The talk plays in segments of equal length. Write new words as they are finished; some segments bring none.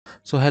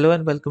So hello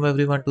and welcome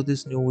everyone to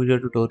this new video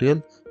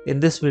tutorial. In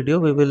this video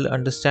we will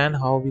understand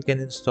how we can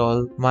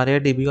install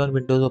MariaDB on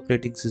Windows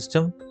operating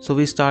system. So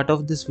we start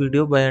off this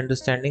video by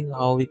understanding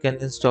how we can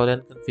install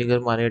and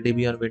configure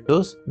MariaDB on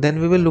Windows. Then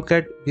we will look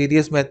at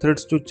various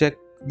methods to check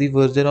the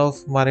version of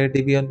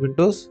MariaDB on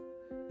Windows.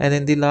 And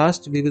in the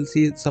last we will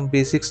see some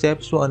basic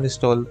steps to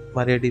uninstall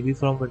MariaDB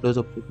from Windows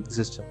operating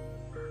system.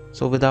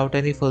 So without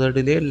any further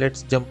delay,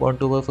 let's jump on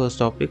to our first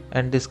topic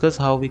and discuss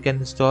how we can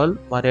install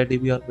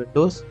MariaDB on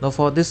Windows. Now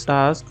for this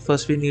task,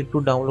 first we need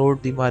to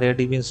download the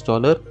MariaDB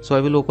installer. So I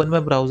will open my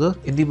browser.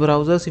 In the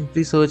browser,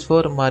 simply search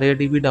for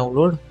MariaDB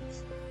download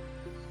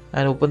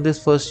and open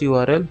this first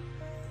URL.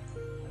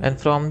 And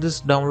from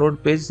this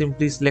download page,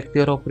 simply select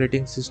your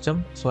operating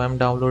system. So I'm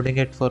downloading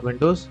it for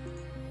Windows.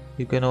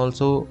 You can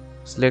also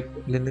select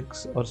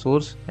Linux or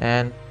source,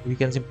 and we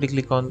can simply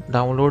click on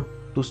download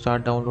to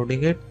start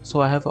downloading it.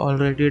 So I have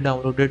already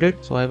downloaded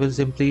it, so I will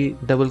simply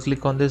double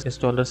click on this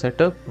installer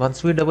setup.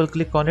 Once we double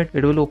click on it,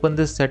 it will open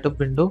this setup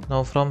window.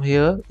 Now from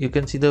here you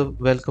can see the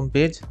welcome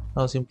page.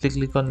 Now simply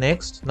click on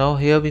next. Now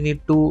here we need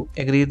to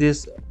agree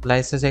this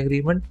license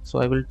agreement, so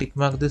I will tick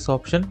mark this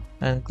option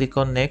and click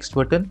on next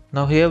button.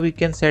 Now here we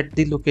can set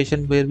the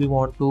location where we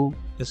want to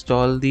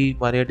install the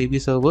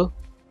MariaDB server.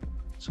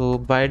 So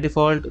by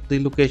default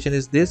the location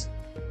is this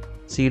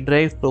C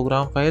drive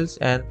program files,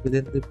 and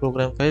within the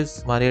program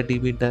files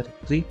MariaDB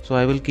directory. So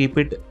I will keep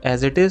it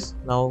as it is.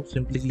 Now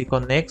simply click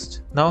on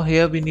next. Now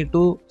here we need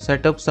to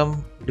set up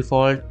some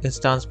default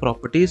instance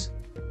properties.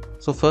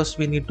 So first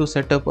we need to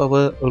set up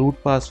our root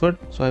password.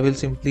 So I will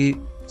simply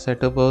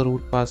set up a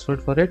root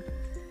password for it.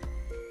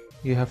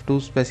 You have to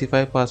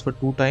specify password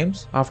 2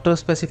 times. After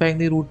specifying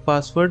the root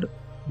password,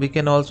 we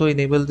can also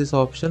enable this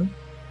option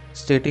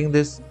stating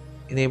this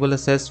enable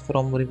access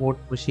from remote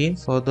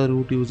machines for the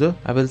root user.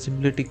 I will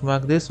simply tick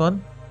mark this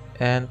one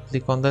and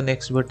click on the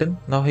next button.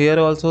 Now here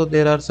also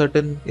there are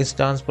certain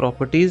instance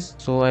properties,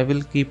 so I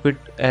will keep it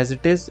as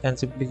it is and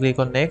simply click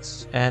on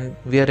next, and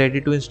we are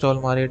ready to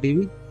install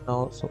MariaDB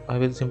now. So I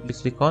will simply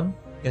click on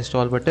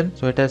install button.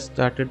 So it has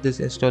started this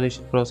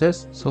installation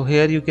process. So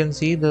here you can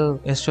see the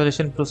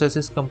installation process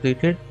is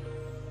completed.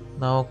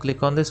 Now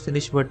click on this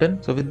finish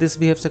button. So with this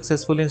we have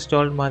successfully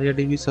installed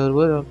MariaDB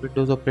server on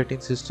Windows operating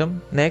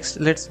system. Next,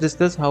 let's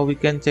discuss how we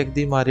can check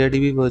the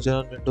MariaDB version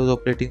on Windows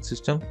operating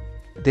system.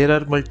 There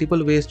are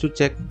multiple ways to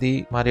check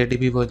the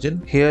MariaDB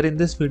version. Here in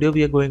this video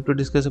we are going to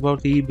discuss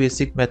about 3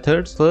 basic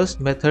methods. First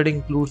method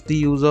includes the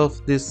use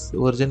of this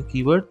version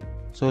keyword.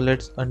 So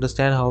let's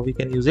understand how we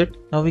can use it.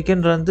 Now we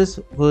can run this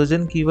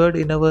version keyword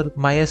in our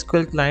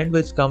MySQL client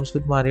which comes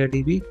with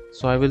MariaDB.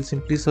 So I will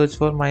simply search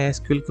for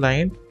MySQL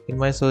client in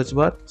my search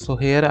bar. So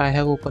here I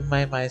have opened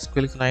my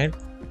MySQL client.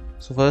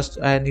 So first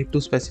I need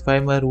to specify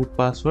my root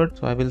password.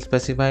 So I will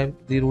specify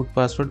the root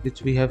password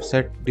which we have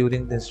set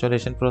during the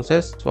installation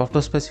process. So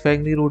after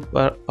specifying the root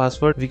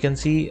password, we can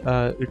see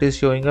it is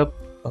showing up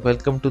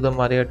welcome to the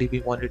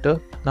MariaDB monitor.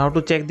 Now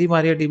to check the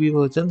MariaDB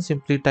version,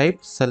 simply type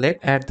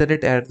select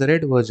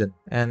 @version,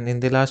 and in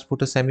the last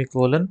put a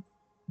semicolon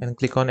and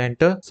click on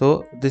enter.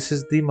 So this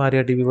is the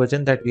MariaDB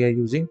version that we are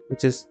using,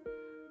 which is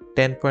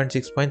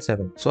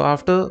 10.6.7. So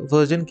after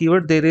version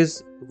keyword there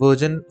is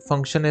version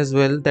function as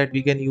well that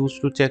we can use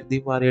to check the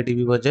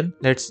MariaDB version.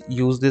 Let's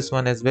use this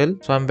one as well.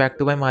 So I'm back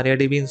to my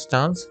MariaDB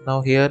instance.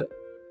 Now here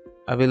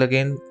I will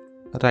again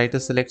write a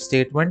select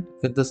statement.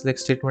 With the select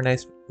statement I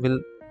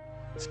will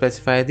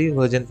specify the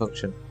version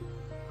function,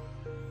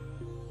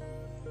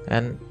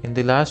 and in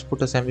the last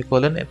put a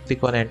semicolon and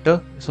click on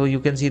enter. So you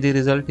can see the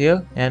result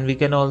here, and we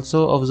can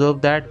also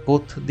observe that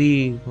both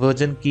the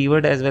version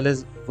keyword as well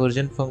as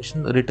version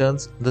function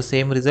returns the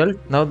same result.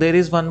 Now there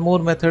is one more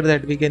method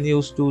that we can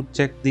use to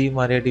check the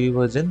MariaDB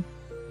version,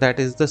 that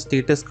is the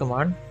status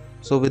command.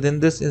 So within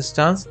this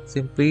instance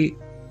simply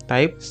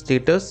type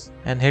status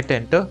and hit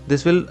enter.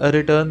 This will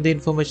return the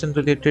information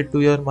related to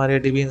your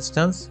MariaDB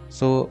instance.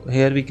 So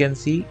here we can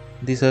see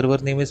the server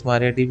name is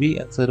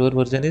MariaDB and server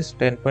version is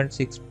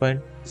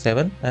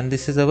 10.6.7, and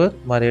this is our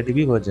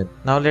MariaDB version.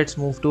 Now let's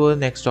move to our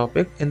next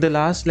topic. In the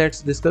last,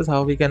 let's discuss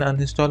how we can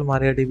uninstall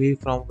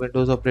MariaDB from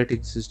Windows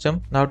operating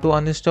system. Now to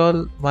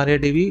uninstall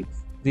MariaDB,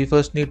 we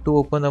first need to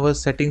open our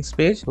settings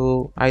page.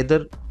 So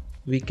either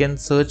we can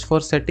search for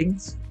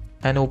settings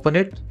and open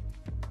it,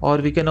 or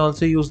we can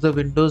also use the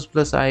Windows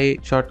 +I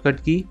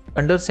shortcut key.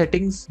 Under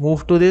settings,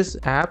 move to this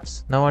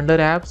apps. Now under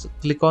apps,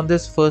 click on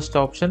this first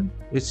option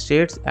which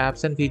states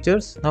apps and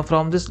features. Now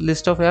from this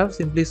list of apps,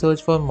 simply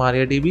search for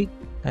MariaDB,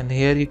 and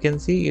here you can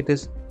see it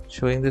is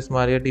showing this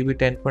MariaDB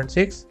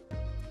 10.6.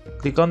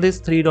 Click on these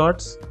 3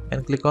 dots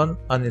and click on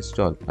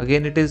uninstall.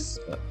 Again it is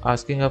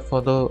asking up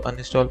for the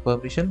uninstall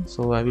permission,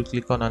 so I will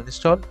click on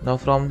uninstall. Now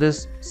from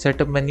this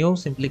setup menu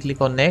simply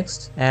click on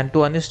next, and to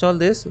uninstall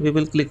this we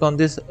will click on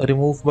this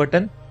remove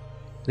button,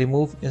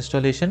 remove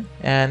installation,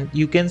 and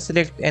you can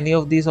select any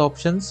of these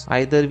options.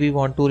 Either we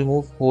want to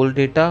remove whole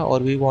data or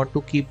we want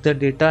to keep the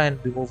data and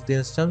remove the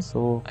instance.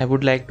 So I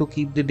would like to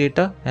keep the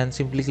data and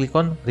simply click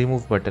on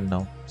remove button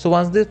now. So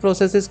once this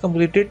process is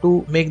completed,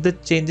 to make the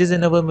changes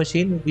in our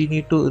machine, we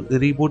need to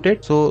reboot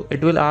it. So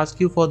it will ask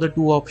you for the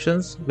two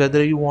options,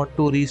 whether you want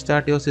to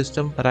restart your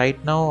system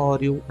right now or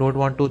you don't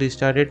want to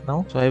restart it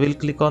now. So I will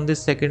click on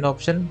this second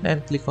option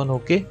and click on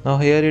OK. Now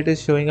here it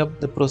is showing up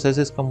the process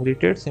is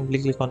completed.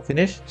 Simply click on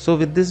finish. So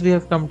with this, we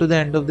have come to the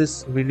end of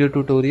this video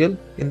tutorial.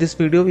 In this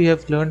video, we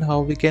have learned how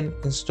we can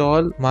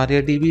install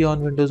MariaDB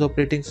on Windows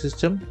operating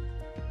system.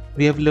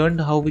 We have learned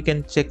how we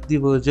can check the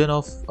version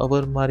of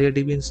our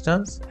MariaDB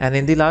instance, and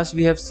in the last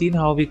we have seen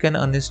how we can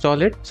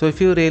uninstall it. So if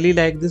you really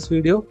like this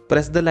video,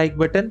 press the like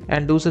button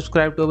and do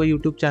subscribe to our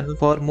YouTube channel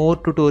for more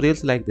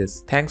tutorials like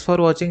this. Thanks for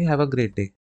watching. Have a great day.